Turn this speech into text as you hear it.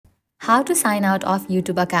How to sign out of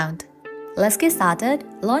YouTube account. Let's get started.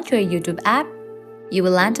 Launch your YouTube app. You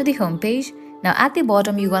will land to the home page. Now at the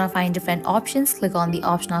bottom you're gonna find different options. Click on the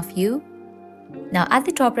option of view. Now at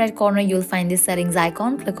the top right corner you'll find this settings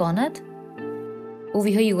icon. Click on it. Over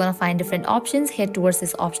here you're gonna find different options. Head towards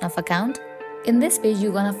this option of account. In this page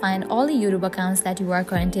you're gonna find all the YouTube accounts that you are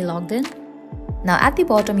currently logged in. Now at the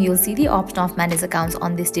bottom you'll see the option of manage accounts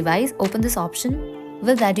on this device. Open this option.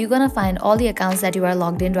 With that you're gonna find all the accounts that you are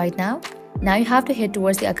logged in right now. Now you have to head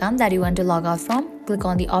towards the account that you want to log out from. Click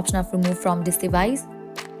on the option of remove from this device.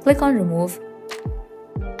 Click on remove.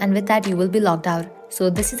 And with that you will be logged out. So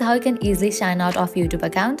this is how you can easily sign out of YouTube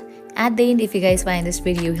account. At the end, if you guys find this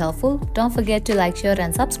video helpful, don't forget to like, share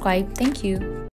and subscribe. Thank you.